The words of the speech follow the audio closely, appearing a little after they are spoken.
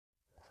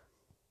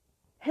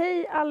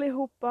Hej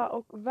allihopa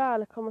och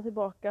välkomna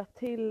tillbaka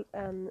till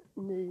en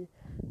ny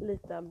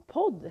liten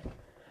podd.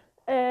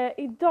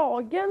 I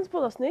dagens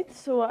poddavsnitt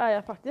så är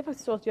jag faktiskt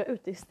så att jag är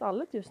ute i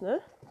stallet just nu.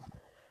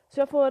 Så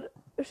jag får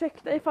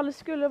ursäkta ifall det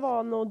skulle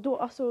vara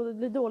något det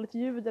blir dåligt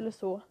ljud eller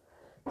så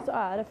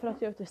är det för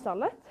att jag är ute i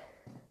stallet.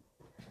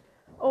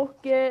 Och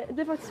det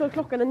är faktiskt så att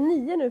klockan är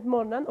 9 nu på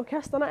morgonen och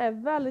hästarna är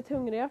väldigt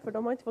hungriga för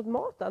de har inte fått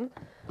maten.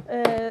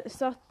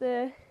 Så att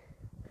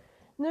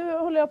nu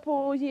håller jag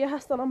på att ge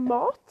hästarna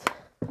mat.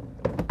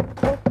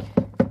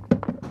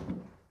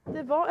 Och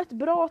det var ett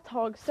bra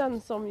tag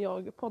sedan som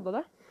jag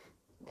poddade.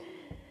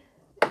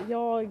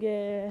 Jag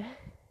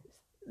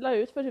la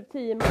ut för typ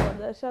 10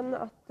 månader sedan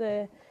att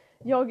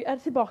jag är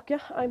tillbaka,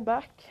 I'm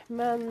back.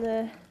 Men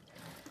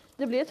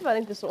det blev tyvärr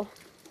inte så.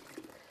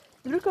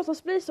 Det brukar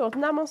oftast bli så att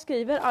när man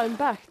skriver I'm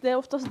back, det är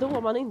oftast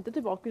då man inte är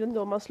tillbaka utan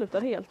då man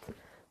slutar helt.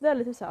 Det är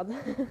lite sad.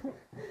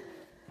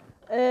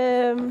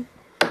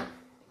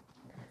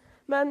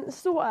 Men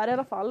så är det i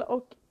alla fall.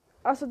 Och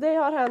alltså det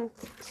har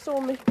hänt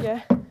så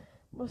mycket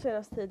på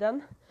senaste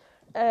tiden.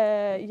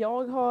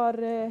 Jag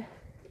har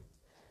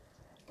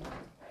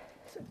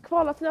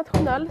kvalat till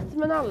nationellt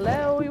med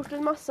Nalle och gjort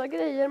en massa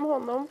grejer med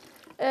honom.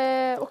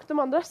 Och de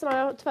andra hästarna har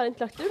jag tyvärr inte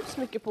lagt ut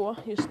så mycket på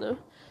just nu.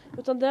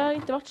 Utan det har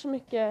inte varit så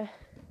mycket...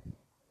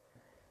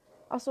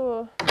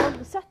 Alltså, jag har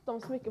inte sett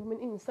dem så mycket på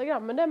min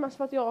Instagram. Men det är mest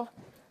för att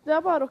det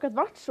har bara råkat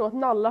varit så att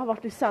Nalle har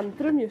varit i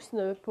centrum just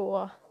nu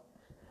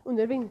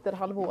under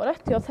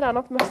vinterhalvåret. Jag har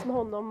tränat mest med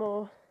honom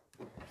och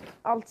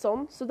allt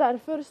sånt. Så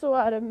därför så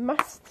är det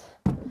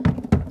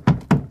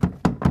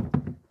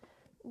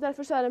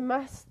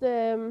mest...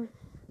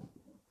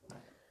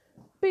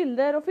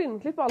 bilder och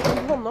filmklipp och allt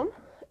med honom.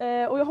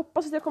 Och jag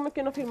hoppas att jag kommer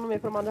kunna filma mer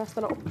på de andra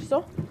hästarna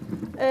också.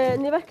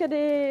 Ni verkade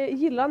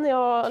gilla när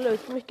jag la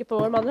ut mycket på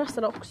de andra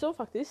hästarna också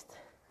faktiskt.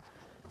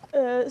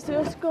 Så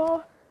jag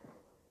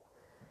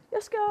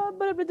ska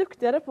börja bli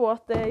duktigare på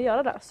att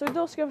göra det. Så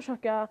idag ska jag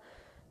försöka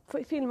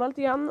filma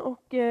lite grann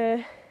och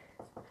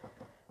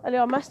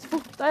mest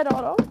fota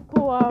idag då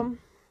på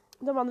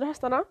de andra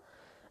hästarna.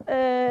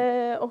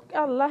 Och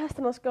alla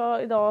hästarna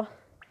ska idag,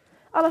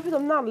 alla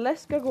förutom Nalle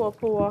ska gå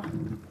på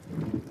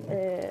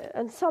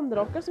en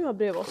sandraka som vi har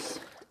bredvid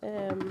oss.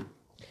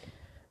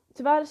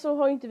 Tyvärr så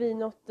har inte vi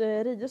något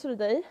ridhus att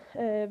rida i.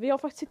 Vi har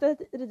faktiskt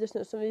hittat ett ridhus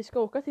nu som vi ska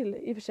åka till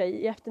i och för sig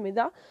i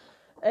eftermiddag.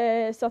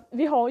 Så att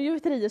vi har ju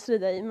ett ridhus att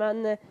rida i,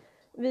 men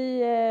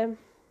det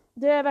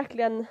är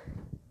verkligen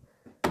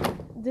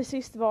det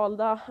sist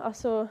valda.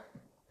 Alltså,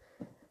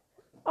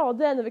 ja,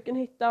 det enda vi kan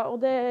hitta. Och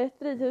det är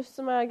ett ridhus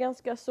som är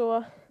ganska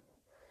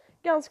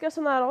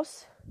så nära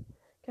oss.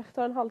 Kanske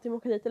tar en halvtimme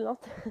att åka dit eller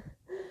något.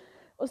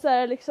 Och så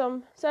är det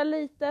liksom så här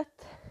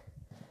litet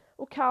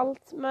och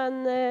kallt,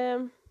 men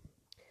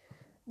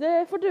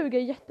det får duga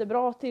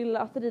jättebra till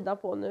att rida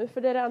på nu,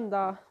 för det är det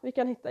enda vi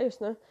kan hitta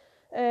just nu.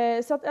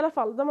 Så att i alla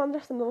fall, de andra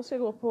hästarna ska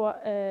gå på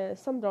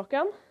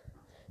sandrakan,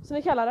 som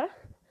vi kallar det.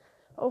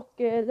 Och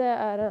det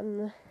är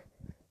en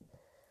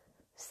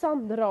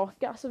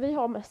sandraka, så vi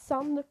har med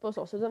sand uppe hos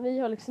oss, utan vi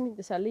har liksom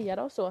inte så här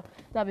lera och så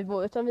där vi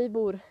bor, utan vi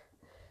bor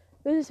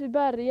precis vid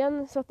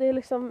bergen, så att det är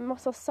liksom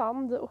massa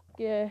sand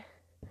och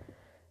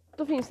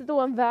då finns det då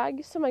en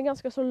väg som är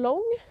ganska så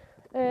lång,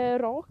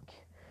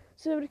 rak.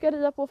 Så vi brukar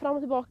rida på fram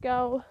och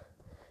tillbaka och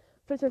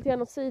flytta lite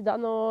grann åt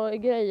sidan och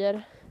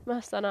grejer med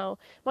hästarna. Och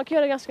man kan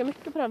göra ganska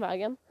mycket på den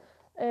vägen.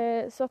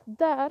 Så att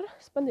där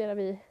spenderar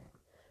vi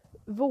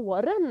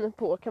våren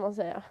på, kan man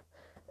säga.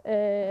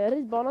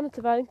 Ridbanan är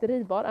tyvärr inte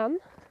ridbar än.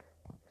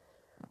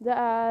 Det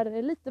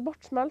är lite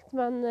bortsmält,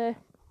 men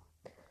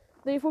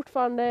det är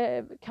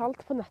fortfarande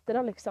kallt på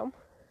nätterna liksom.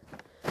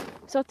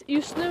 Så att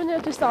just nu när jag är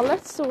ute i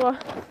stallet så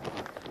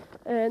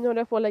nu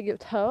håller jag på att lägga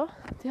ut hö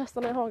till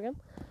hästarna i hagen.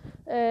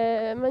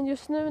 Men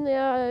just nu när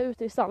jag är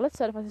ute i stallet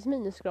så är det faktiskt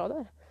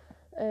minusgrader.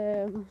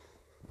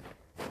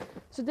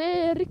 Så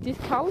det är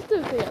riktigt kallt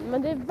ute igen,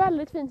 men det är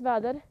väldigt fint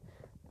väder.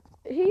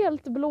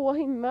 Helt blå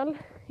himmel,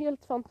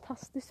 helt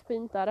fantastiskt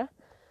fint är det.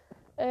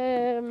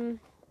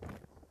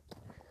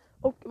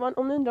 Och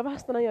om ni undrar vad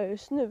hästarna gör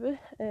just nu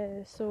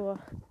så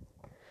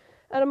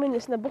är de inne i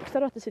sina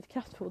boxar och äter sitt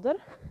kraftfoder.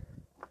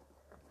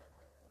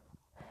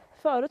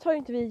 Förut har ju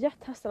inte vi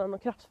gett hästarna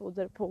något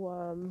kraftfoder på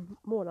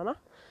morgnarna.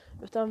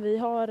 Utan vi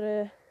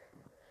har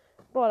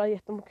bara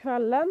gett dem på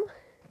kvällen.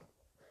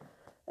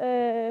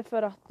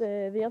 För att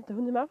vi har inte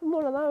hunnit med på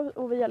morgnarna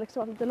och vi har liksom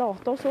varit lite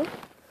lata och så.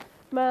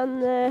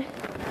 Men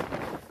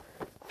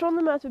från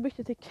och med att vi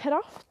bytte till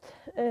kraft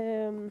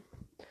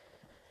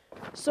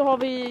så har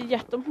vi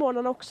gett dem på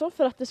morgnarna också,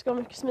 för att det ska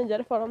vara mycket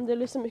smidigare för dem. Det är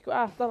liksom mycket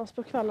att äta annars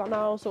på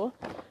kvällarna och så.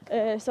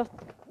 Så att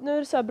nu är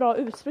det så här bra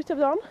utspritt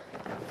över dagen.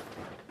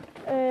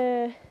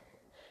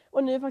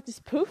 Och nu är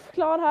faktiskt Puff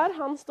klar här.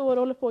 Han står och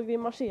håller på och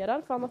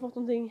grimaserar för han har fått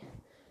någonting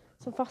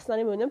som fastnar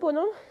i munnen på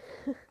honom.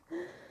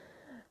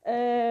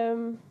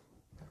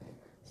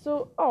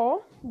 Så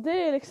ja,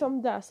 det är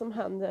liksom det som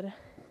händer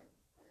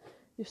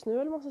just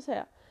nu, eller man ska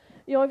säga.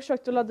 Jag har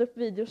försökt att ladda upp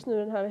videos nu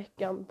den här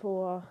veckan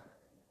på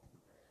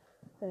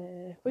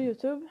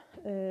YouTube.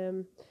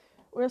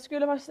 Och jag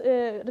skulle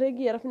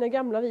reagera på mina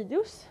gamla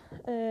videos.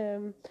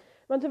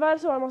 Men tyvärr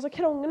så var det en massa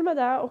krångel med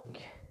det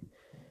och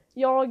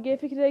jag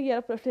fick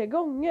reagera på det flera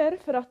gånger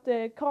för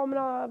att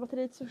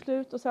kamerabatteriet tog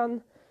slut och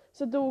sen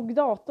så dog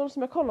datorn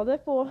som jag kollade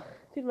på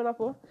filmerna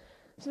på.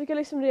 Så fick jag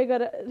liksom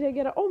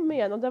reagera om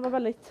igen och det var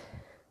väldigt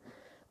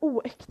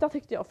oäkta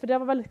tyckte jag. För det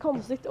var väldigt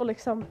konstigt att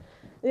liksom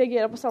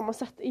reagera på samma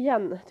sätt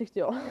igen tyckte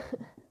jag.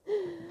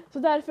 Så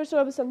därför så har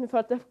jag bestämt mig för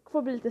att det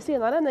får bli lite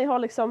senare när jag har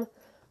liksom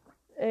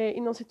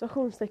inom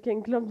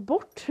situationstecken glömt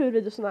bort hur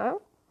videorna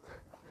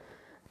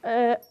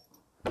är.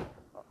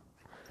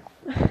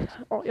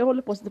 Jag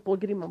håller på att sätta på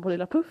grimman på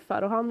lilla Puff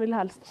här och han vill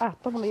helst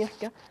äta på min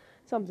jacka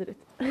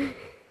samtidigt.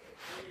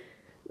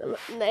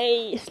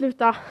 Nej,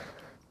 sluta!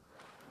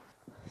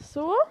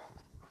 Så.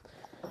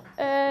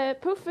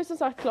 Puff är som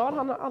sagt klar,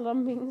 han har allra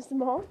minst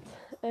mat.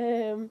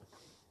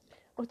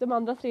 Och de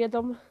andra tre,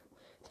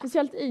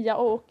 speciellt Ia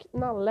och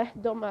Nalle,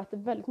 de äter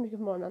väldigt mycket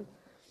på morgonen.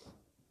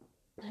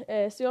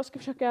 Så jag ska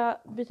försöka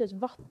byta ut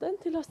vatten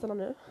till hästarna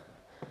nu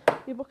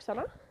i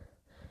boxarna.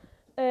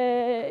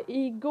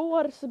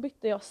 Igår så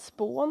bytte jag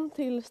spån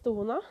till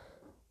stona.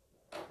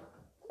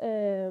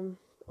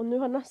 Och nu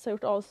har Nessa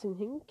gjort av sin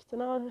hink.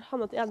 Den har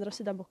hamnat i andra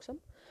sidan boxen.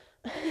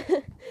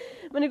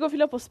 Men igår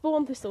fyllde jag på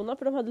spån till stona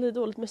för de hade lite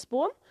dåligt med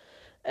spån.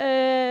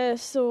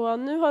 Så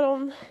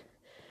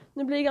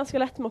nu blir det ganska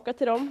lättmockat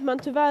till dem. Men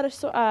tyvärr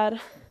så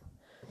är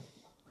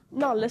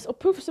Nalles och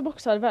Puffs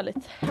boxar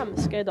väldigt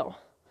hemska idag.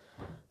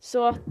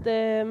 Så att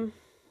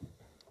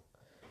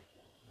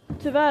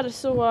tyvärr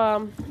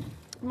så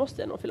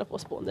måste jag nog fylla på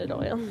spån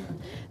idag igen.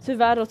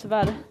 Tyvärr och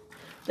tyvärr.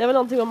 Det är väl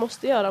någonting man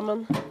måste göra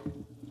men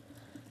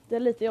det är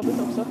lite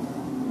jobbigt också.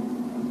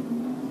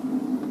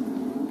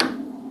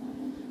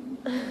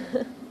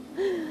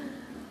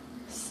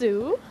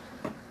 Så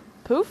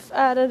Puff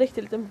är en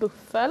riktig liten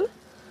buffel.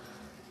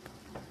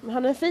 Men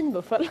han är en fin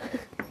buffel.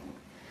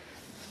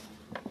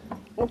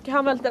 Och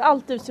han välter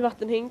alltid ut sin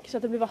vattenhink så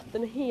att det blir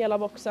vatten i hela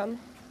boxen.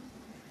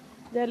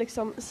 Det är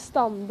liksom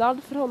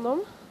standard för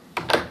honom.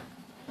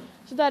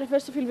 Så därför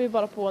så fyller vi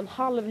bara på en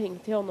halv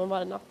hink till honom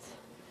varje natt.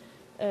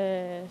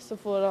 Så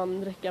får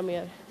han dricka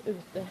mer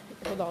ute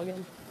på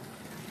dagen.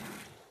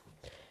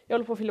 Jag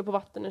håller på att fylla på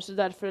vatten nu så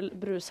därför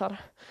brusar.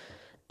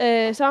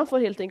 Så han får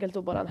helt enkelt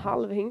då bara en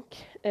halv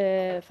hink.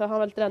 För han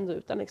välter ändå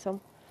ut den liksom.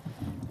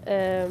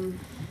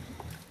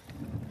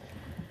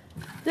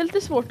 Det är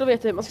lite svårt att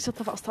veta hur man ska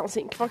sätta fast hans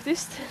hink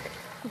faktiskt.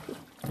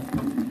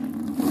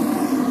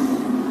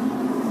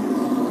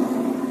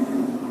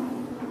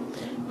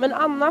 Men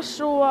annars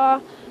så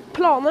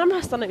planerar de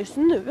hästarna just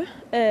nu.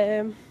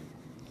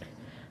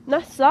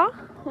 Nessa,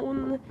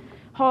 hon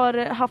har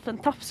haft en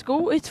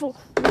tappsko i 2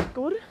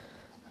 veckor.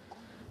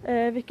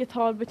 Vilket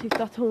har betytt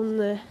att hon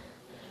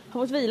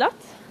har fått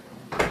vilat.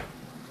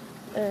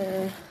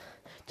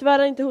 Tyvärr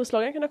har inte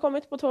hovslagaren kunnat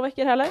kommit på 2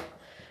 veckor heller.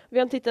 Vi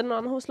har inte hittat någon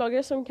annan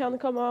hovslagare som kan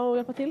komma och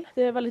hjälpa till.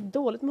 Det är väldigt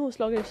dåligt med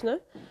hovslagare just nu.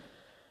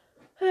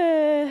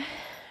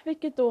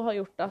 Vilket då har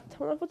gjort att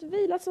hon har fått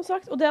vilat som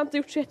sagt. Och det har inte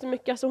gjort så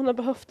jättemycket. Alltså hon har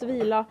behövt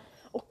vila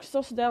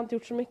också så det har inte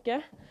gjort så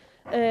mycket.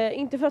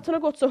 Inte för att hon har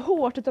gått så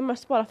hårt utan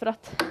mest bara för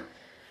att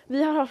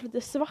vi har haft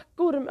lite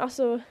svackor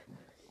alltså,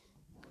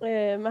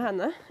 med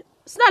henne.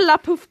 Snälla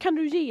Puff, kan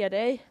du ge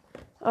dig?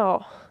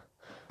 Ja.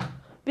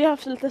 Vi har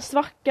haft en liten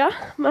svacka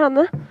med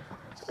henne.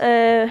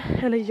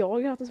 Eller jag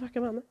har haft en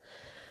svacka med henne.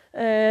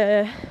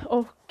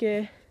 Och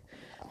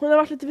hon har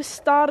varit lite för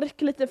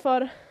stark, lite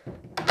för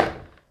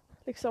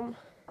liksom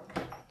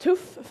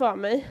tuff för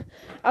mig.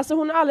 Alltså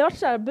hon har aldrig varit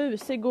så här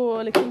busig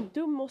och liksom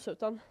dum och så,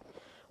 utan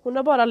hon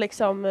har bara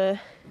liksom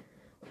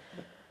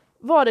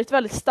varit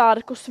väldigt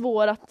stark och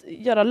svår att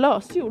göra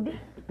lösgjord.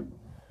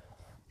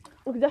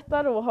 Och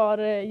detta då har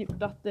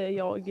gjort att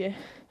jag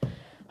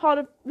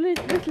har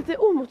blivit lite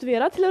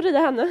omotiverad till att rida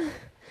henne.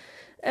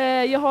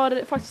 Jag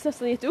har faktiskt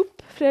nästan gett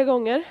upp flera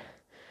gånger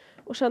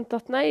och känt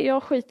att nej,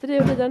 jag skiter i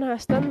att rida den här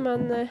hästen,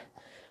 men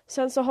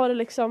sen så har det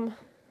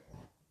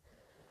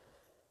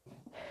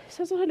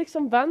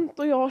liksom vänt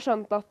och jag har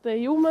känt att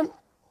jo men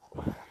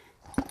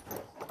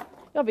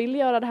jag vill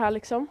göra det här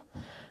liksom.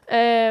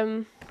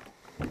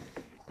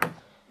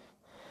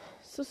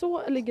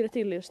 Så ligger det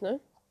till just nu.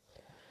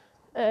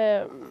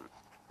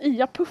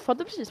 Ia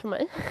puffade precis på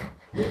mig.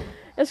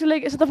 Jag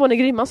skulle sätta på henne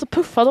grimman så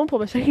puffade hon på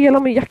mig så hela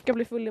min jacka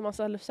blev full i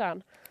massa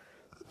lucern.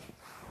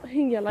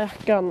 Hela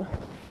jackan.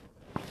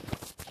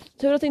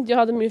 Tur att inte jag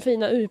hade min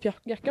fina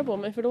UP-jacka på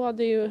mig för då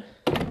hade ju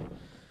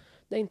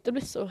det inte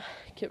blivit så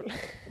kul.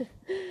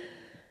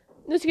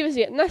 Nu ska vi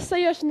se. Nessa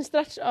gör sin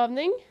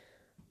stretchövning.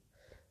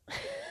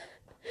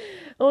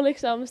 Hon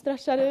liksom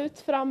stretchar ut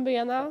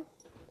frambena.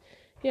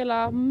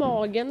 Hela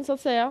magen så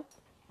att säga.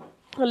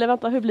 Eller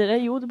vänta, hur blir det?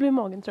 Jo, det blir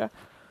magen tror jag.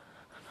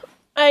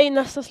 Nej,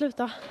 Nessa,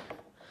 sluta.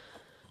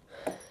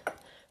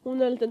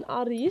 Hon är en liten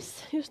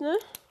argis just nu.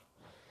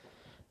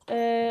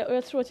 Och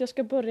jag tror att jag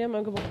ska börja med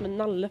att gå bort med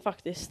Nalle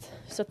faktiskt.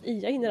 Så att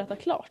Ia hinner äta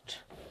klart.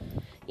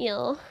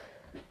 Ja.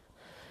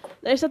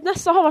 Nej, så att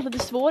Nessa har varit lite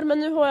svår. Men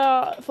nu har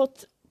jag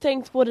fått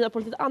tänkt på att rida på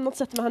ett lite annat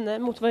sätt med henne.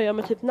 Mot vad jag gör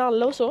med typ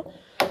Nalle och så.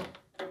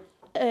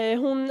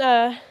 Hon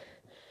är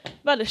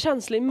väldigt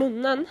känslig i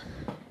munnen.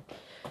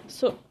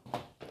 Så,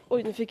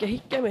 oj nu fick jag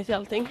hicka mig till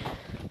allting.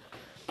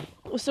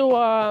 Och så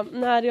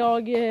när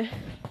jag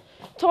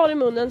tar i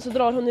munnen så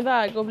drar hon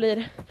iväg och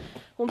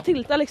hon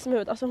tiltar liksom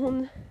huvudet. Alltså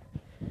hon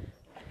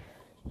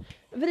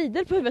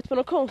vrider på huvudet på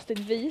något konstigt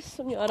vis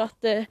som gör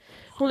att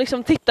hon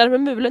liksom tittar med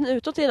mulen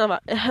utåt i ena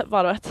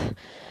varvet.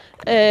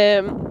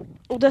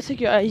 Och det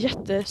tycker jag är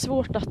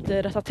jättesvårt att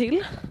rätta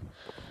till.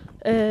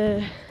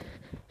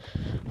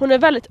 Hon är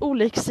väldigt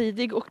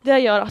oliksidig och det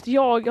gör att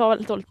jag har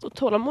väldigt dåligt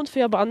tålamod, för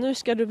jag bara, nu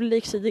ska du bli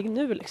liksidig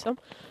nu liksom.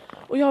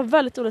 Och jag har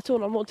väldigt dåligt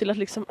tålamod till att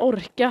liksom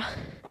orka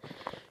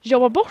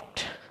jobba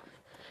bort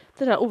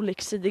den här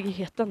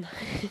oliksidigheten.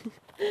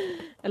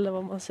 Eller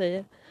vad man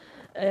säger.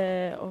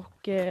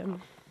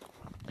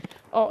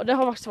 Ja, det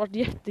har faktiskt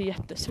varit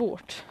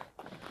jättesvårt.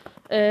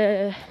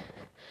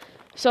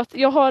 Så att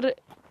jag har,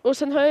 och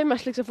sen har jag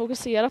mest liksom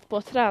fokuserat på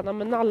att träna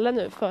med Nalle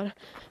nu för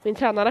min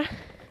tränare.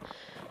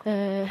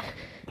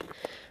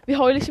 Vi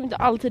har ju liksom inte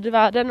alltid i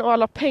världen och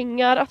alla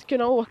pengar att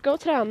kunna åka och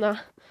träna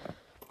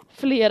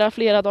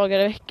flera dagar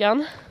i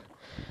veckan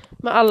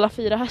med alla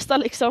 4 hästar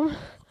liksom.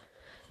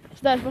 Så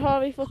därför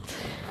har vi fått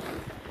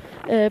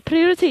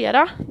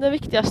prioritera det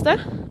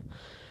viktigaste.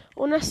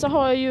 Och Nessa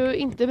har jag ju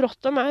inte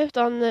bråttom med,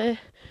 utan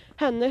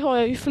henne har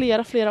jag ju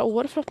flera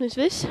år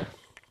förhoppningsvis.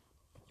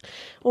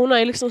 Och hon är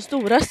ju liksom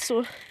storast,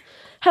 så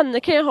henne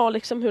kan jag ha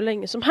liksom hur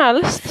länge som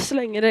helst så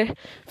länge det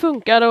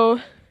funkar. Och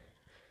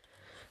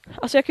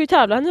alltså jag kan ju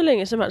tävla henne hur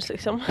länge som helst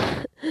liksom.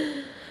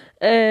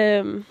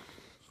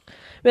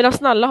 Medan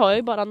Nalle har jag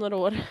ju bara några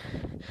år.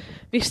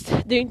 Visst,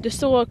 det är inte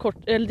så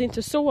kort, eller det är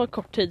inte så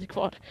kort tid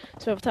kvar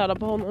som jag får tävla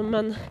på honom,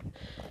 men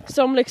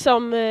som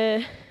liksom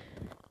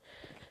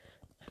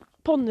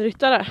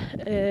ponnyryttare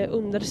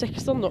under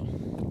 16 då.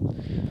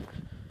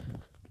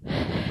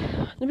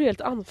 Nu blir jag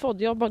helt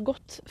andfådd. Jag har bara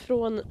gått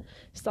från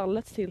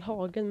stallet till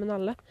hagen med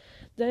Nalle.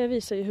 Det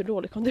visar ju hur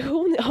dålig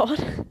kondition jag har.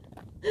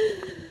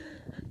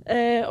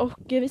 Och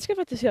vi ska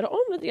faktiskt göra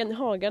om lite grann i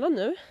hagarna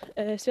nu.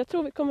 Så jag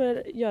tror vi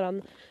kommer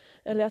göra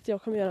att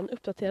jag kommer göra en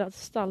uppdaterad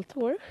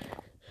stalltour.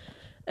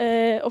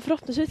 Och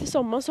förhoppningsvis i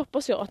sommar så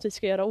hoppas jag att vi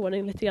ska göra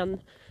ordning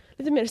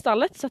lite mer i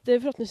stallet, så att det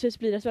förhoppningsvis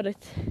blir ett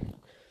väldigt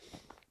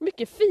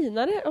mycket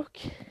finare och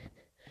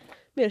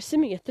mer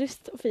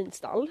symmetriskt och fint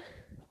stall.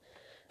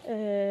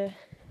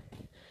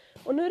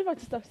 Och nu är det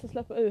faktiskt dags att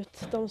släppa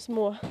ut de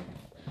små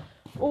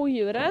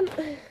odjuren.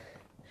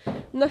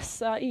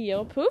 Nessa, Ea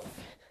och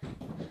Puff.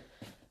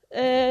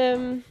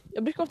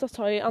 Jag brukar ofta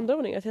ta i andra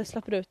ordning att jag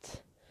släpper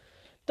ut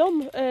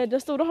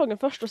den stora hagen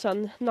först och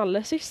sen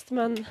Nalle sist,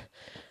 men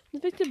nu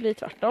fick det bli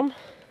tvärtom.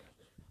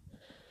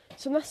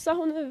 Så Nessa,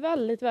 hon är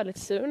väldigt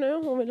sur nu.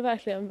 Hon vill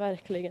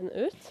verkligen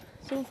ut.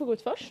 Så hon får gå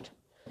ut först.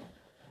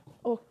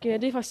 Och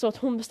det är faktiskt så att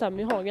hon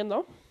bestämmer i hagen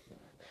då.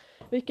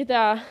 Vilket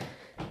är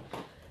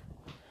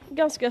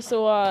ganska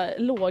så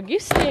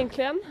logiskt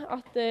egentligen.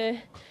 Att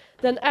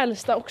den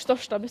äldsta och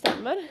största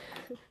bestämmer.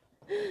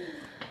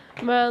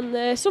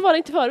 Men så var det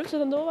inte förut,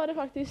 utan då var det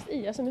faktiskt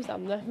Ia som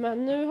bestämde.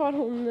 Men nu har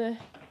hon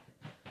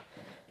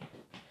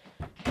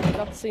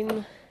hittat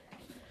sin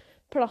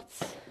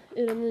plats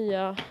i den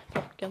nya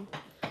flocken.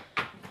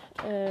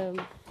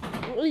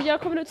 Ia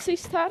kommer ut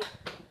sist här.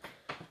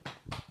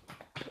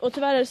 Och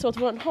tyvärr är det så att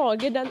vår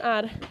hage, den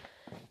är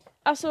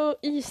alltså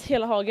is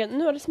hela hagen.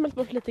 Nu har det smält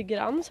bort lite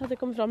grann så att det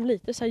kommer fram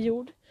lite så här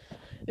jord.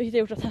 Vilket har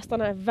gjort att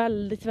hästarna är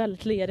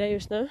väldigt leriga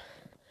just nu.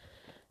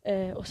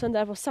 Och sen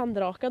där på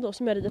sandraka då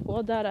som jag rider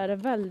på, där är det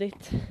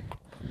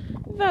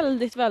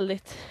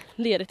väldigt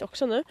lerigt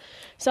också nu.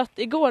 Så att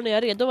igår när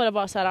jag red då var det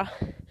bara så här.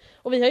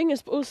 Och vi har ju ingen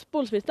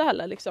spolsplitta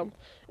heller liksom.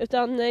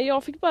 Utan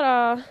jag fick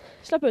bara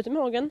släppa ut i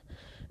hagen.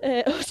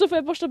 Och så får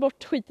jag borsta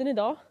bort skiten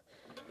idag.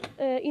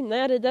 Innan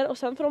jag rider. Och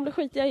sen får de bli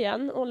skitiga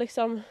igen. Och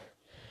liksom,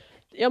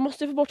 jag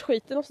måste få bort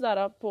skiten och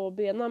sådär på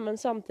benen. Men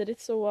samtidigt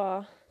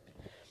så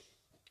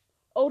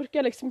orkar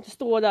jag liksom inte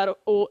stå där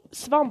och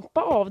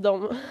svampa av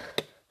dem.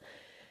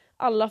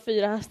 Alla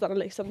 4 hästarna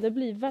liksom. Det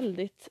blir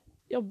väldigt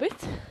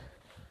jobbigt.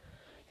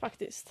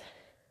 Faktiskt.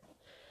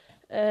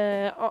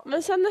 Ja,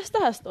 men sen nästa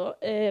häst då.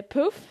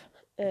 Puff.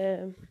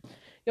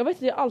 Jag vet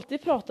att jag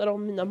alltid pratar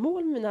om mina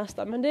mål med mina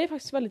hästar. Men det är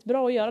faktiskt väldigt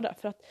bra att göra det.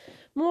 För att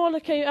mål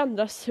kan ju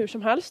ändras hur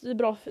som helst. Det är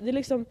bra. Det är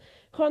liksom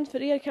skönt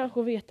för er kanske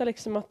att veta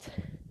liksom att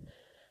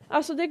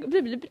alltså det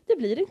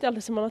blir inte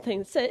alltid som man har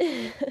tänkt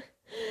sig.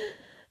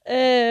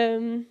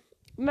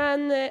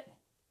 Men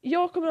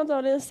jag kommer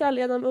antagligen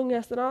sälja de unga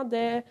hästarna.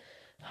 Det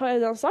har jag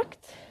redan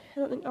sagt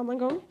en annan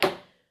gång.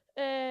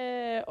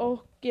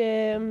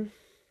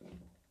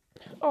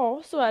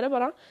 Ja, så är det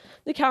bara.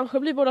 Det kanske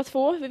blir båda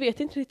två. Vi vet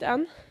inte riktigt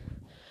än.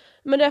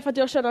 Men det är för att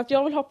jag känner att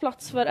jag vill ha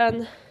plats för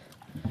en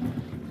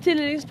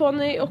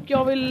tillridningsponny. Och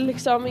jag vill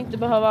liksom inte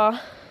behöva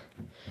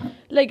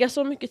lägga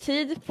så mycket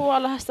tid på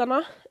alla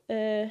hästarna.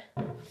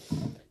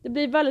 Det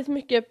blir väldigt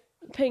mycket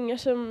pengar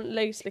som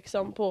läggs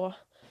liksom på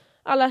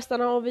alla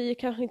hästarna. Och vi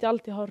kanske inte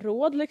alltid har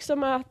råd liksom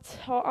med att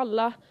ha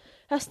alla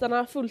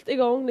hästarna fullt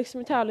igång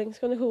liksom i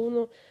tävlingskondition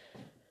och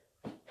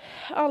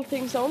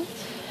allting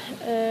sånt.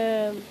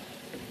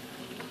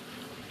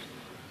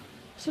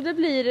 Så det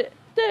blir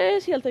det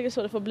är helt enkelt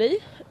så det får bli.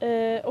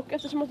 Och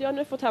eftersom att jag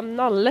nu fått hem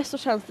Nalle så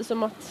känns det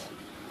som att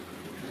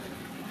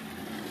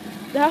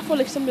det här får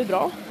liksom bli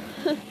bra.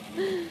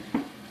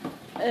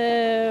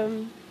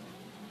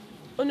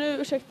 Och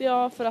nu ursäktar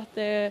jag för att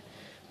det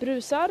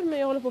brusar, men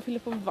jag håller på att fylla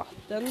på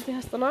vatten till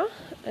hästarna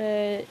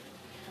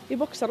i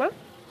boxarna.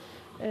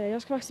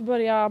 Jag ska faktiskt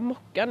börja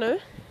mocka nu.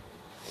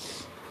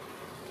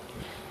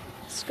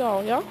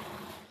 Ska jag.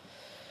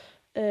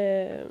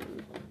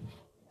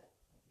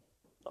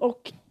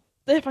 Och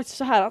det är faktiskt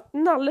så här att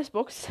Nalles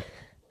box,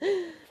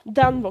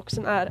 den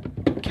boxen är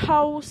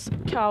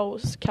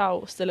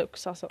kaos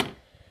deluxe alltså.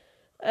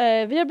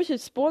 Vi har bytt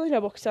ut spån i den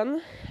här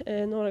boxen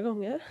några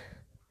gånger.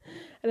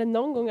 Eller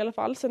någon gång i alla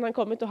fall sen han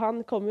kommit, och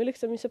han kom ju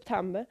liksom i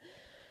september.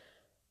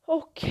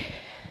 Och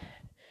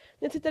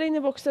när jag tittar in i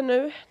boxen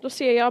nu, då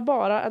ser jag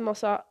bara en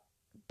massa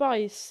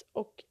bajs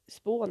och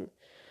spån.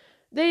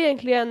 Det är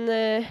egentligen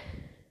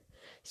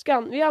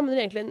vi använder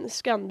egentligen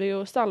Scandby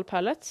och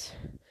stallpellets.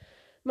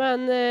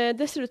 Men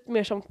det ser ut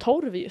mer som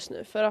torv just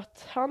nu, för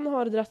att han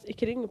har dratt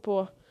ikring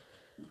på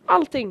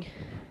allting.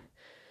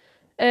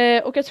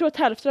 Och jag tror att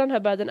hälften av den här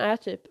bädden är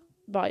typ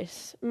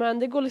bajs. Men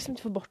det går liksom inte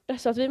att få bort det,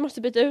 så att vi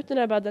måste byta ut den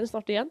här bädden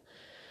snart igen.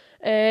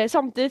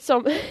 Samtidigt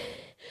som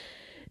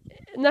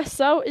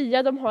Nessa och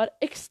Ia, de har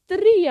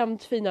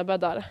extremt fina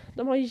bäddar.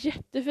 De har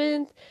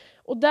jättefint.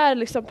 Och där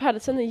liksom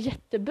pelletsen är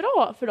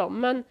jättebra för dem.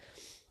 Men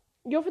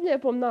jag funderar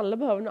på om Nalle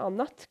behöver något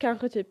annat.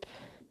 Kanske typ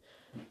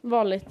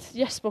vanligt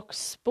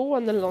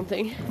gästboxspån eller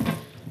någonting.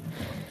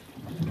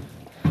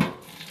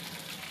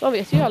 Man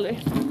vet ju aldrig.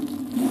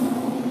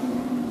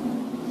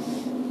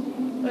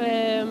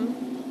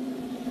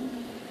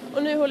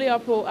 Och nu håller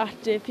jag på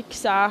att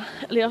fixa,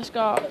 eller jag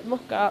ska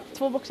mocka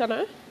 2 boxar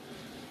nu.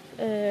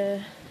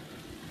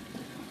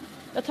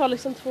 Jag tar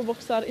liksom 2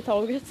 boxar i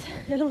taget,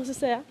 eller måste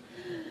säga.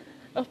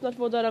 Öppnar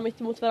 2 dörrar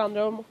mitt emot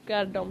varandra och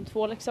mockar de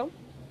 2 liksom.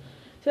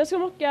 Så jag ska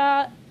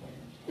mocka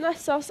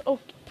Nessas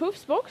och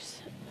Puffs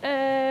box.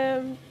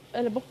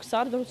 Eller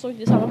boxar, de såg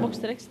inte i samma box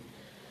direkt.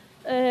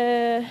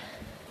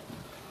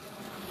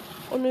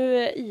 Och nu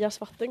är Ias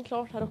vatten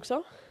klart här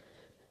också.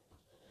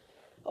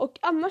 Och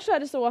annars är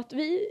det så att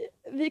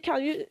vi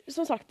kan ju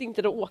som sagt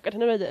inte då åka till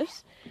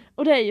Nöjdhus.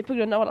 Och det är ju på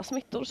grund av alla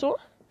smittor och så.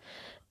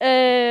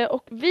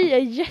 Och vi är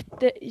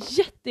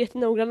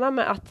jättenoggranna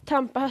med att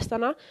tampa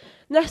hästarna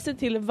nästan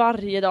till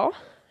varje dag.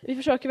 Vi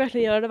försöker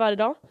verkligen göra det varje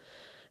dag.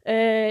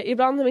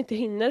 Ibland när vi inte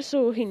hinner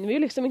så hinner vi ju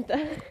liksom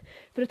inte.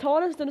 För det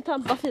tar en stund att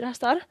tampa 4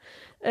 hästar.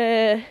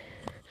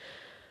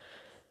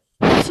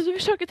 Så vi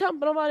försöker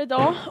tampa dem varje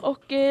dag.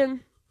 Och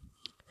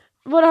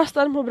våra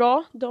hästar mår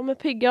bra. De är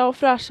pigga och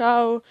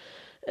fräscha och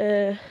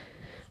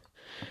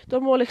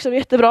de mår liksom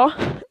jättebra.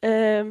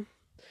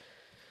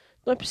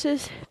 De är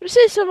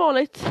precis som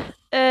vanligt.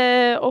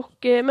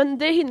 Men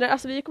det hindrar,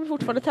 alltså vi kommer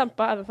fortfarande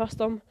tampa även fast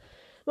de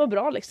mår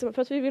bra liksom,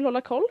 för att vi vill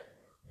hålla koll.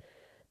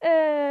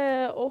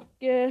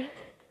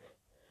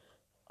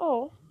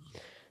 Ja.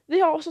 Vi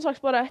har som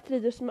sagt bara ett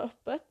ridhus som är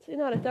öppet i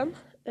närheten.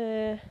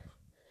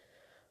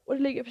 Och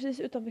det ligger precis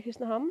utanför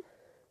Kristinehamn.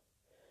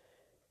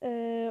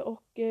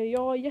 Och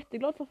jag är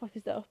jätteglad för att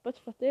faktiskt det är öppet,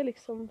 för att det är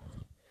liksom,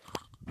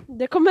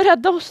 det kommer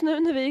rädda oss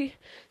nu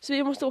så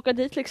vi måste åka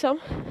dit liksom.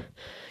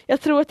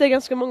 Jag tror att det är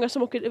ganska många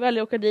som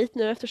väljer att åka dit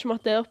nu eftersom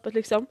att det är öppet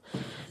liksom.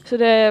 Så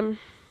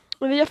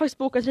men vi har faktiskt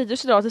bokat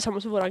ridhus idag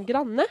tillsammans med våran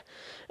granne.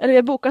 Eller vi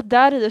har bokat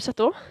där ridhuset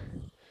då.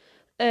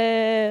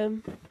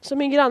 Så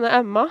min granne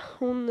Emma,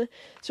 hon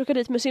ska åka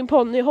dit med sin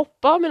ponny och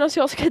hoppa medan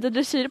jag ska hitta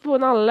dressyr på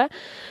Nalle.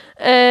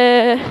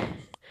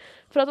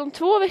 För att om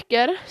 2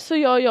 veckor så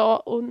gör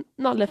jag och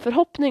Nalle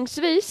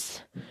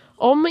förhoppningsvis,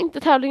 om inte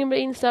tävlingen blir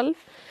inställd,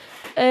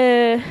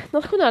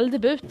 nationell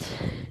debut.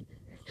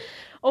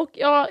 Och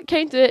jag kan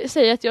inte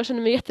säga att jag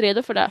känner mig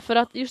jätteredo för det, för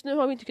att just nu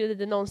har vi inte kunnat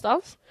rida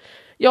någonstans.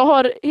 Jag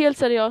har helt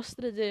seriöst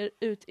ridit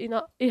ut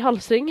i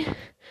halsring.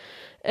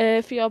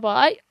 För jag bara,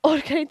 nej,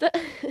 orkar inte.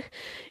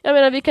 Jag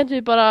menar, vi kan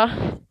typ bara,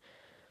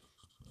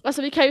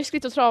 alltså vi kan ju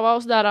skritta och trava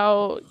och sådär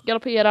och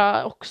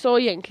galoppera också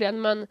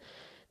egentligen, men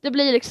det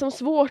blir liksom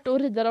svårt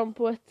att rida dem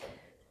på ett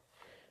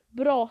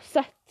bra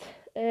sätt.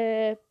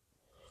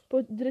 På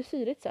ett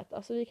dressyrigt sätt.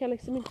 Alltså vi kan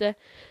liksom inte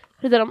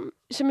rida dem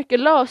så mycket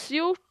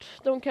lösgjort.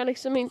 De kan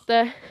liksom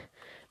inte,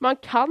 man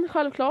kan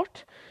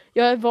självklart.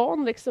 Jag är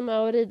van liksom med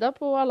att rida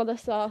på alla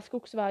dessa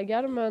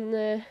skogsvägar, men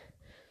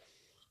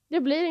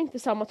det blir inte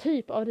samma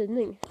typ av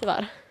ridning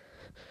tyvärr.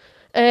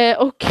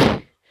 Och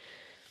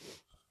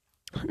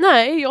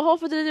nej, jag har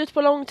fått rida ut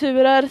på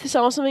långturer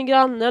tillsammans med min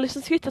granne,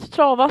 liksom skrittat och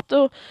travat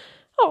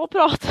och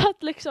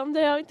pratat liksom.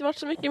 Det har inte varit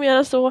så mycket mer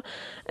än så.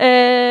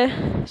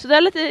 Så det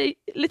är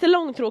lite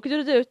långtråkigt att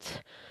rida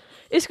ut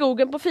i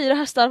skogen på 4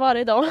 hästar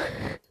varje dag.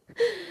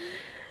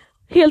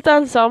 Helt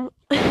ensam.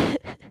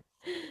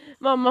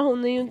 Mamma,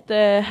 hon är ju inte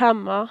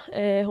hemma.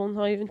 Hon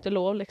har ju inte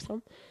lov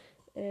liksom.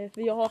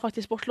 För jag har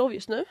faktiskt sportlov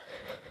just nu.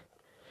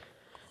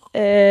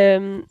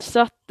 Så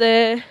att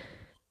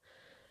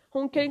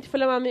hon kan inte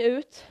följa med mig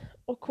ut.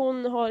 Och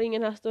hon har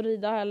ingen häst att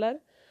rida heller.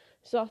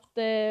 Så att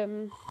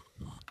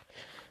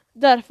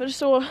därför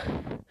så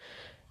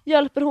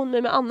hjälper hon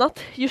mig med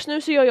annat. Just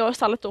nu så gör jag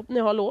stallet då när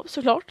jag har lov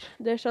såklart.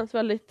 Det känns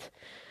väldigt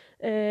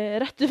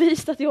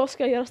rättvist att jag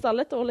ska göra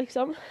stallet då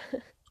liksom.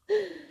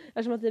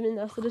 Eftersom att det är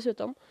mina så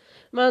dessutom.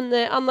 Men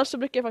annars så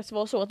brukar det faktiskt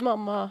vara så att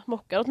mamma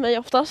mockar åt mig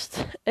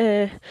oftast.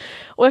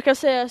 Och jag kan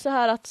säga så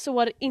här att så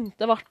har det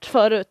inte varit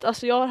förut.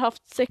 Alltså jag har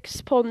haft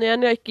 6 ponnyer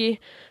när jag gick i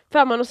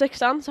 5:an och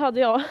 6:an, så hade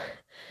jag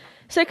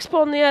 6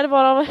 ponnyer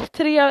varav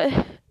 3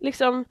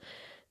 liksom,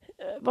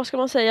 vad ska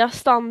man säga,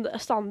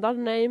 standard,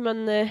 nej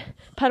men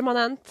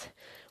permanent.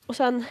 Och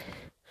sen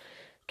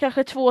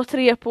kanske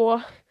 2-3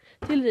 på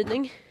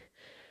tillridning.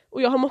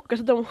 Och jag har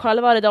mockat dem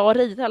själv varje dag och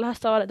ridit alla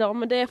hästar varje dag.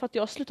 Men det är för att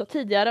jag slutat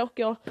tidigare och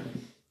jag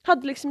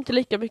hade liksom inte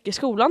lika mycket i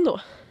skolan då.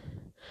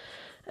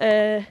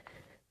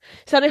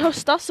 Sen i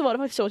höstas så var det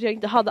faktiskt så att jag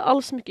inte hade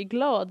alls mycket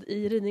glöd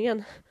i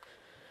ridningen.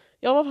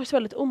 Jag var faktiskt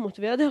väldigt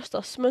omotiverad i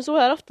höstas. Men så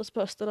är det oftast på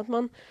hösten att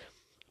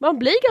man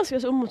blir ganska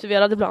så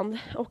omotiverad ibland.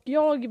 Och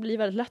jag blir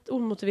väldigt lätt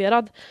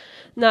omotiverad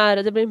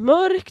när det blir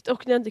mörkt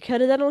och när jag inte kan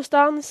rida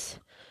någonstans.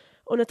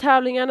 Och när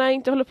tävlingarna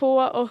inte håller på.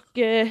 Och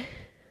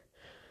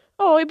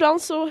ja,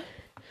 ibland så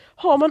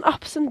har man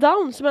ups and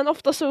downs. Men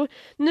ofta så,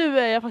 nu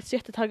är jag faktiskt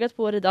jättetaggad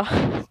på att rida.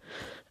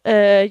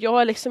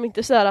 Jag är liksom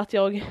inte så där att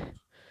jag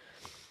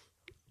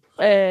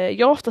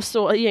är oftast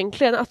så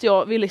egentligen att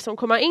jag vill liksom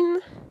komma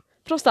in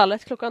från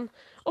stallet klockan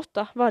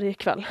 8 varje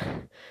kväll.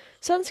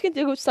 Sen ska inte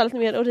jag gå ut i stallet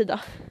mer och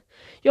rida.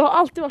 Jag har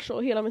alltid varit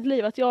så hela mitt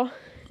liv att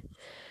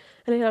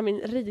eller hela min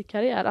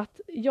ridkarriär,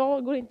 att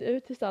jag går inte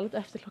ut i stallet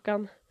efter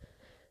klockan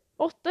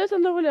 8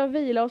 utan då vill jag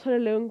vila och ta det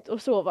lugnt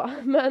och sova.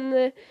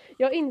 Men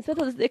jag har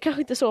insett att det är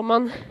kanske inte så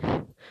man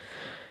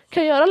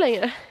kan göra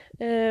längre.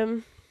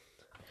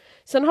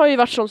 Sen har jag ju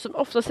varit sån som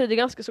oftast rider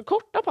ganska så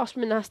korta pass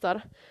med mina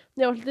hästar.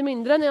 När jag har varit lite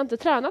mindre, när jag inte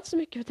tränat så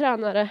mycket för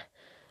tränare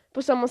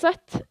på samma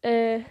sätt.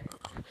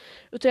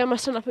 Utan jag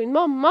mest tränar på min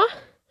mamma.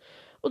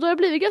 Och då har det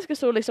blivit ganska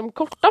så liksom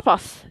korta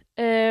pass.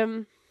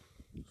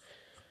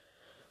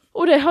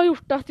 Och det har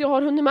gjort att jag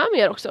har hunnit med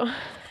mer också.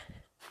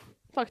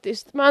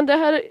 Faktiskt. Men det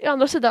här i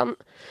andra sidan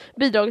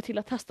bidragit till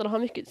att hästarna har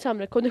mycket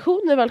sämre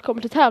kondition när det väl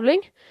kommer till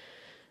tävling.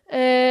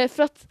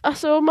 För att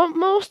alltså, man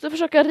måste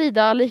försöka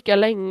rida lika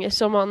länge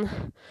som man...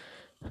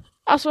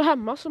 Alltså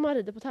hemma som man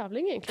rider på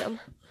tävling egentligen.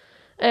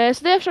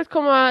 Så det har jag försökt det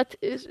har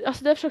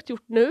jag försökt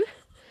gjort nu.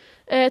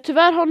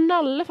 Tyvärr har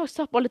Nalle faktiskt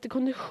tappat lite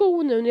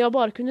kondition nu när jag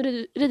bara kunde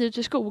rida ut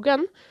i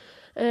skogen.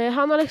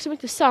 Han har liksom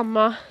inte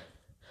samma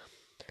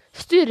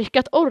styrka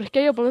att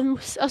orka jobba med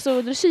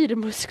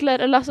dressyrmuskler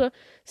eller alltså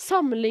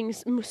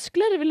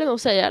samlingsmuskler vill jag nog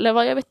säga. Eller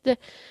vad, jag vet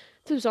inte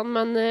tusan,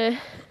 men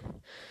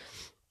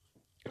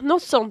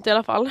något sånt i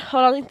alla fall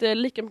har han inte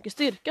lika mycket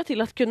styrka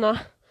till att kunna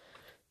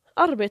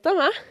arbeta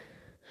med.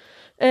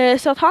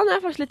 Så att han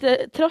är faktiskt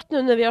lite trött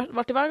nu när vi har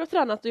varit iväg och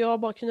tränat och jag har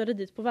bara kunnat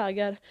ridit på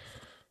vägar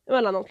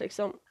emellanåt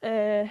liksom.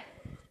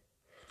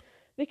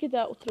 Vilket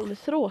är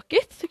otroligt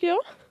tråkigt tycker jag.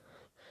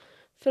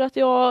 För att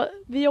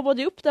vi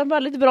jobbade upp den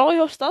väldigt bra i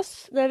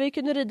höstas när vi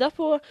kunde rida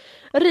på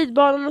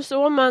ridbanan och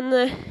så,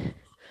 men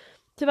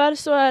tyvärr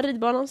så är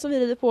ridbanan som vi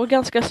rider på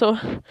ganska så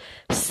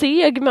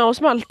seg med att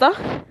smälta.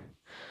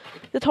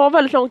 Det tar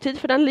väldigt lång tid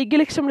för den ligger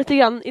liksom lite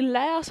grann i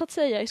lä så att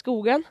säga i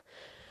skogen.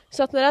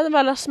 Så att när den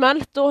väl har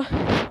smält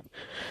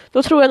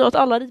då tror jag nog att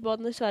alla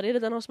ridbanan i Sverige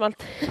redan har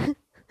smält.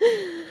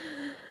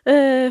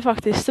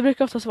 Faktiskt, det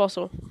brukar oftast vara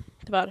så,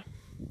 tyvärr.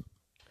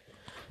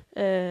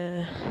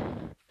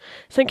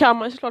 Sen kan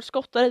man ju såklart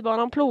skotta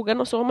ridbanan,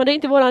 plogen och så, men det är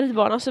inte våran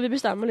ridbana så vi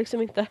bestämmer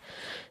liksom inte.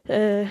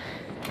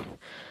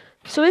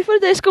 Så vi får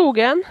rida i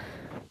skogen.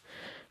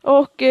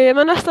 Och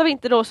men nästa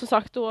vinter då som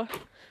sagt då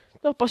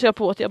hoppas jag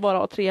på att jag bara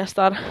har 3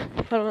 hästar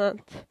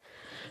permanent.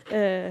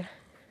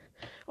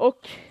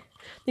 Och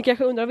ni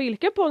kanske undrar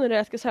vilka ponnyer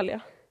jag ska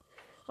sälja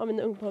av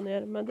mina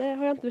ungponnyer, men det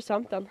har jag inte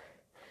bestämt än.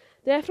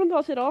 Det är från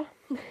dag till dag.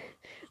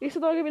 Vissa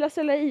dagar vill jag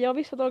sälja Ia och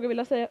vissa dagar vill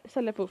jag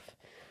sälja Puff.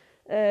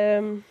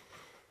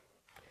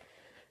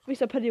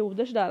 Vissa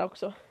perioder sådär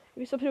också.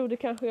 Vissa perioder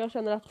kanske jag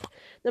känner att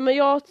men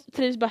jag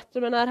trivs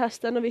bättre med den här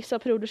hästen och vissa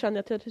perioder känner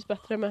jag att jag trivs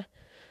bättre med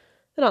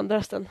den andra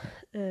hästen.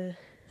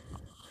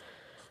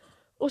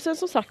 Och sen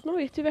som sagt, man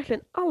vet ju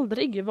verkligen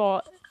aldrig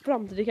vad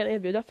framtiden kan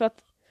erbjuda, för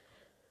att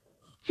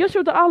jag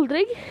trodde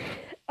aldrig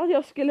att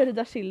jag skulle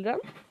rida Children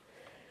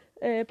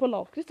på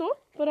Lakrits då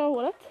förra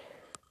året.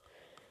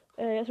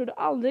 Jag trodde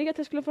aldrig att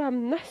jag skulle få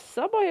hem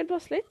Nessa bara helt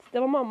plötsligt. Det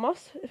var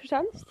mammas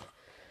förtjänst.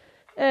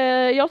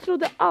 Jag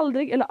trodde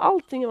aldrig, eller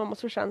allting är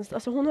mammas förtjänst.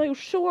 Alltså hon har gjort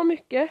så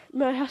mycket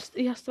med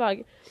i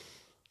hästväg.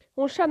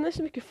 Hon känner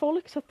så mycket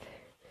folk så att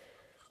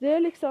det är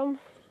liksom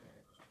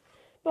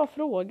bara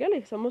fråga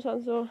liksom. Och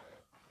sen så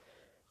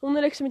hon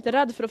är liksom inte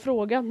rädd för att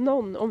fråga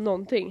någon om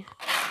någonting.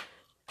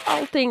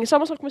 Allting,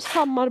 samma sak med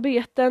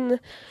samarbeten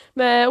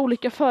med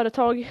olika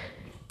företag.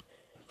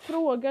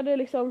 Fråga det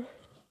liksom.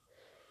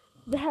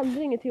 Det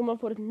händer ingenting om man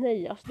får ett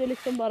nej. Alltså det är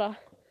liksom bara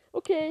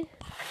okej.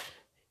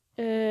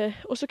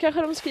 Och så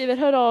kanske de skriver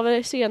hör av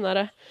dig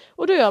senare.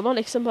 Och då gör man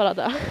liksom bara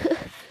det.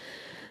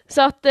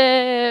 Så att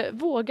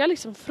våga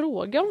liksom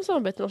fråga om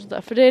samarbeten och sånt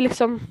där. För det är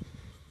liksom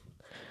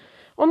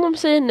om de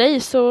säger nej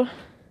så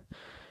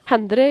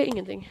händer det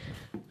ingenting.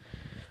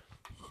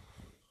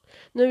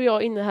 Nu är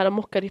jag inne här och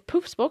mockar i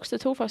Puffs box. Det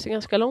tog faktiskt en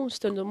ganska lång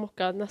stund att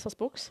mocka Nessas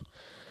box.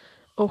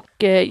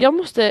 Och jag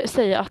måste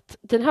säga att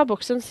den här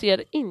boxen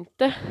ser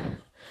inte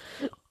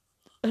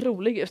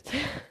rolig ut.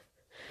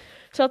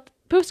 Så att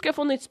Puff ska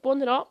få nytt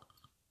spån idag.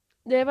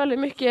 Det är väldigt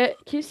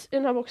mycket kiss i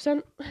den här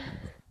boxen.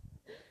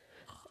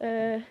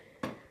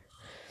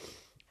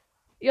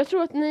 Jag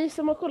tror att ni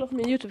som har kollat på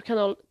min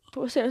YouTube-kanal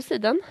på senaste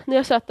tiden, ni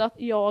har sett att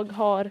jag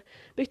har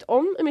byggt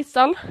om i mitt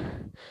stall.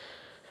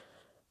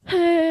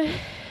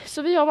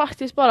 Så vi har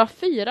faktiskt bara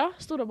 4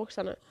 stora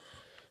boxar nu.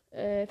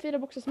 4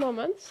 boxar som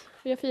används.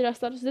 Vi har 4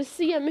 hästar, så det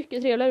ser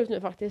mycket trevligare ut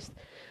nu faktiskt.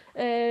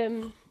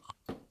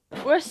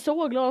 Och jag är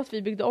så glad att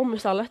vi byggde om i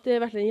stallet. Det är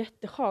verkligen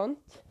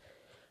jätteskönt.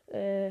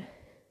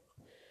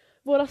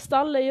 Våra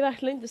stall är ju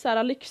verkligen inte så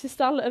här lyxig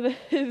stall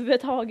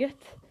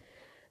överhuvudtaget.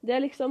 Det är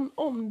liksom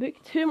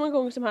ombyggt hur många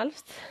gånger som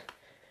helst.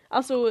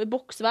 Alltså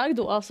boxväg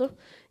då, alltså.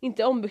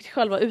 Inte ombyggt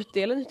själva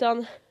utdelen,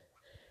 utan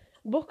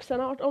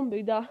boxarna har varit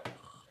ombyggda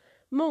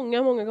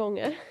många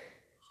gånger.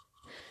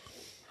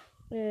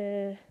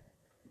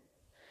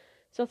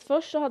 Så att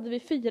först så hade vi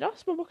 4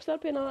 små boxar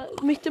på ena,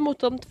 mitt emot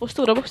de 2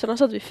 stora boxarna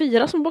så hade vi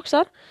 4 små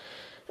boxar.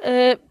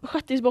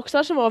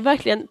 Schackisboxar som var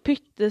verkligen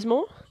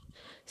pyttesmå.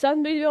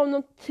 Sen byggde vi om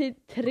dem till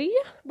 3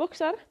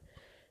 boxar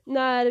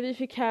när vi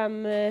fick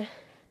hem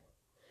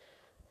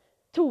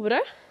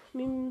Tore,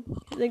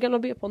 den gamla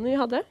B-ponny jag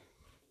hade.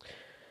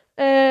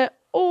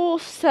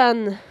 Och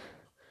sen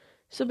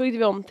så byggde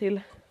vi om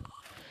till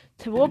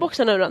 2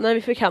 boxar nu då, när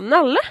vi fick hem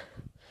Nalle.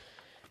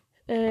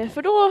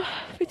 För då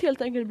fick det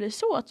helt enkelt bli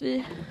så att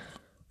vi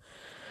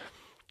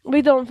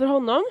byggde om för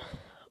honom.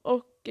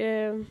 Och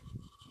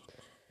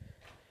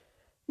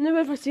nu är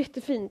det faktiskt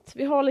jättefint.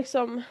 Vi har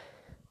liksom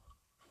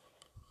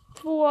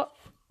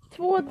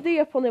 2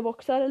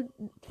 D-ponnyboxar,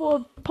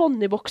 2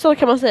 ponnyboxar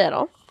kan man säga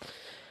då.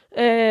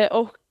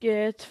 Och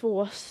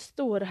 2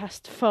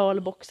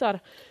 storhästfölboxar.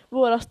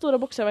 Våra stora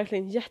boxar är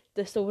verkligen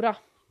jättestora.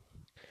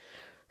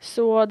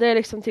 Så det är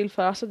liksom till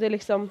för, alltså det är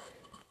liksom,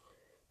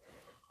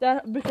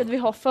 där brukade vi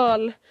ha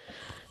föl.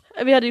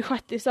 Vi hade ju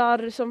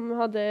schackisar som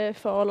hade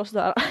föl och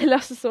sådär. Eller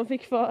alltså som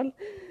fick föl.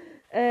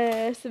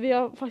 Så vi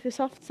har faktiskt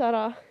haft så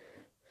här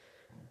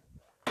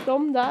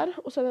de där.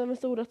 Och sen med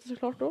storhästar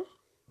såklart då.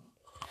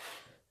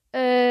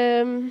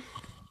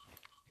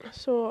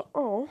 Så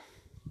ja.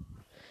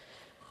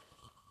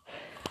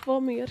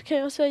 Vad mer kan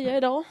jag säga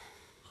idag?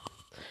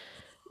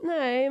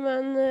 Nej,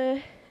 men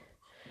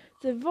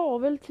det var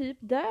väl typ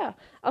det.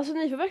 Alltså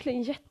ni får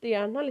verkligen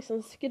jättegärna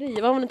liksom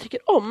skriva vad ni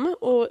tycker om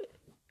och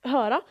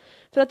höra.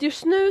 För att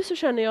just nu så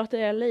känner jag att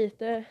det är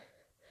lite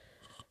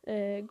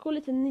går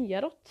lite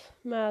neråt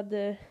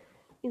med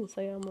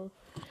Instagram och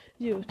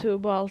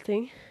YouTube och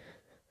allting.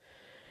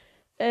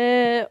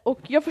 Och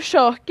jag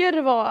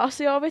försöker vara,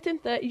 alltså jag vet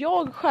inte,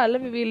 jag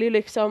själv vill ju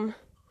liksom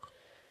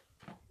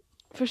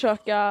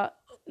försöka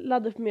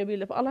ladda upp mer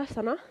bilder på alla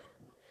hästarna.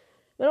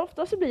 Men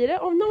ofta så blir det,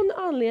 av någon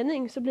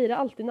anledning så blir det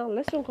alltid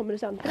Nalle som kommer i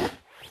centrum.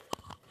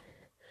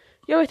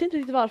 Jag vet inte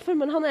riktigt varför,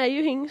 men han är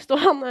ju hingst och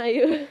han är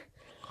ju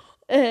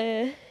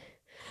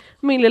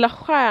min lilla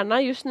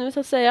stjärna just nu så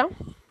att säga.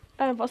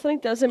 Även fast han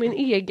inte ens är min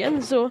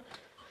egen så,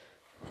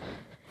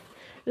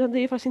 utan det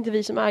är ju faktiskt inte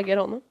vi som äger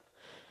honom.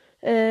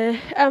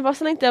 Även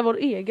fast han inte är vår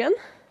egen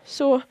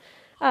så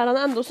är han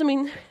ändå som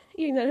min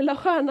egna lilla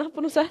stjärna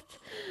på något sätt.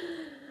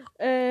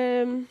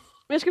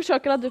 Men jag ska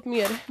försöka ladda upp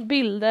mer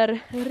bilder,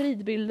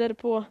 ridbilder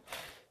på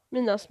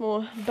mina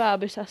små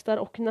bebishästar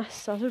och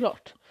Nessa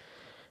såklart.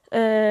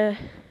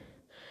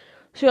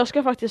 Så jag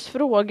ska faktiskt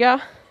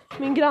fråga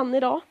min granne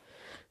idag.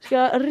 Ska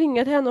jag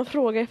ringa till henne och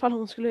fråga ifall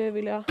hon skulle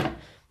vilja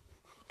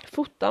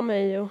fota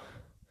mig och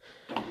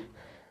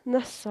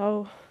Nessa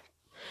och i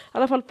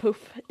alla fall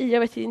Puff. Jag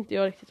vet inte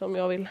jag riktigt om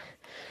jag vill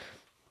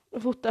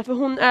fota, för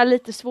hon är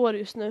lite svår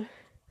just nu.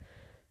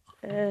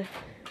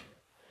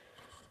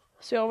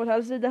 Så jag vill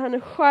helst rida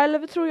henne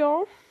själv tror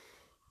jag.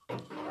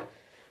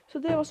 Så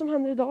det är vad som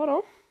händer idag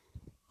då.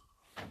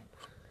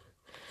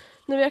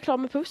 Nu är jag klar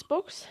med Puffs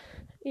box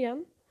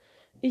igen.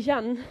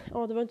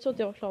 Ja, det var inte så att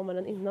jag var klar med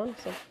den innan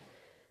liksom.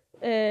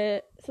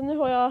 Så nu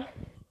har jag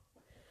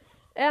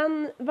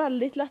en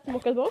väldigt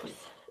lättmockad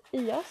box,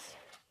 Ias.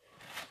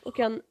 Och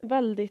en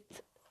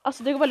väldigt,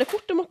 alltså det går väldigt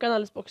fort att mocka en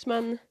alldeles box,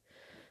 men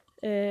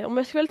om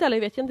jag ska vara lite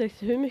ärlig vet jag inte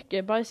riktigt hur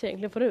mycket bajs jag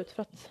egentligen får ut,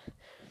 för att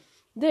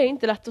det är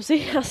inte lätt att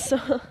se alltså.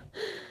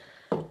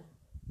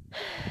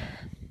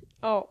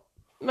 Ja,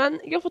 men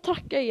jag får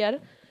tacka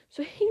er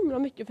så himla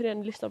mycket för att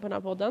ni lyssnar på den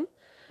här podden.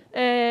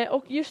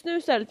 Och just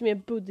nu så är det lite mer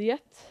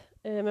budget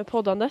med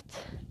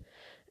poddandet.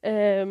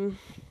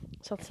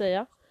 Så att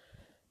säga.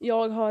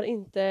 Jag har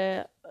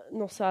inte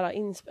något så här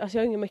alltså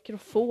jag har ingen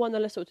mikrofon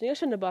eller så, utan jag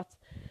känner bara att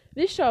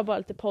vi kör bara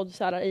lite podd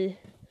så här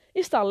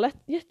i stallet.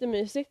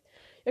 Jättemysigt.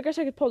 Jag kan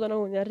säkert podda någon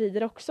gång när jag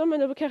rider också, men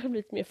det kanske blir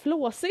lite mer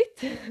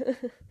flåsigt.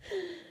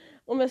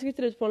 Om jag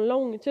ska ut på en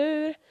lång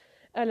tur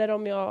eller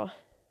om jag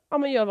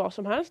gör vad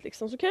som helst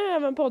liksom, så kan jag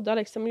även podda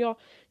liksom.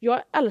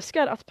 Jag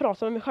älskar att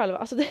prata med mig själv.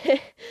 Alltså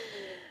det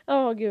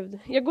gud.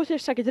 Jag går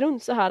säkert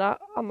runt så här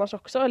annars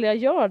också, eller jag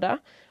gör det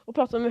och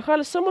pratar med mig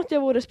själv som att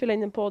jag vore spela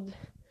in en podd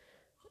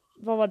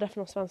vad var det för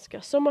någon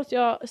svenska? Som att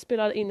jag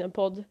spelar in en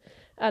podd.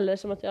 Eller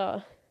som att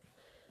jag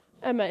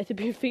är med i typ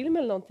en film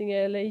eller någonting.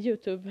 Eller i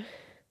YouTube.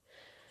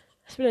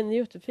 Jag spelar in en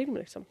YouTube-film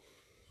liksom.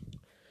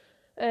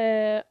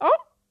 Ja.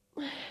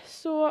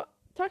 Så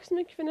tack så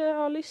mycket för att ni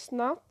har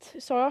lyssnat.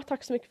 Sa jag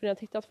tack så mycket för att ni har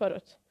tittat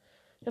förut?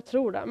 Jag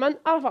tror det. Men i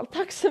alla fall,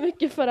 tack så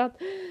mycket för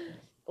att...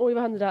 Oj,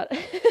 vad hände där?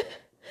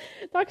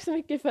 Tack så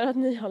mycket för att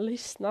ni har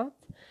lyssnat.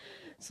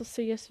 Så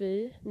ses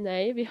vi.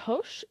 Nej, vi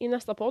hörs i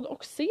nästa podd.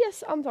 Och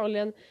ses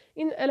antagligen,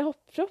 eller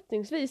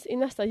förhoppningsvis, i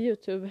nästa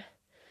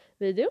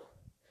YouTube-video.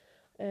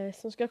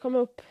 Som ska komma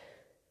upp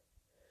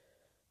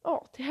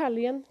till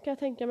helgen, kan jag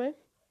tänka mig.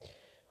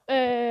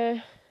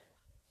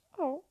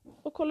 Ja,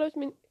 och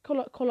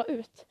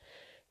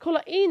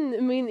kolla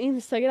in min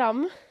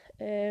Instagram.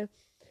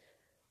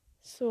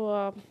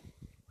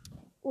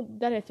 Och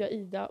där heter jag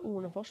Ida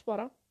Ornefors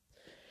bara.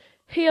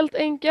 Helt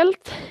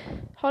enkelt.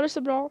 Ha det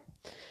så bra.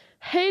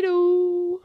 Hej då!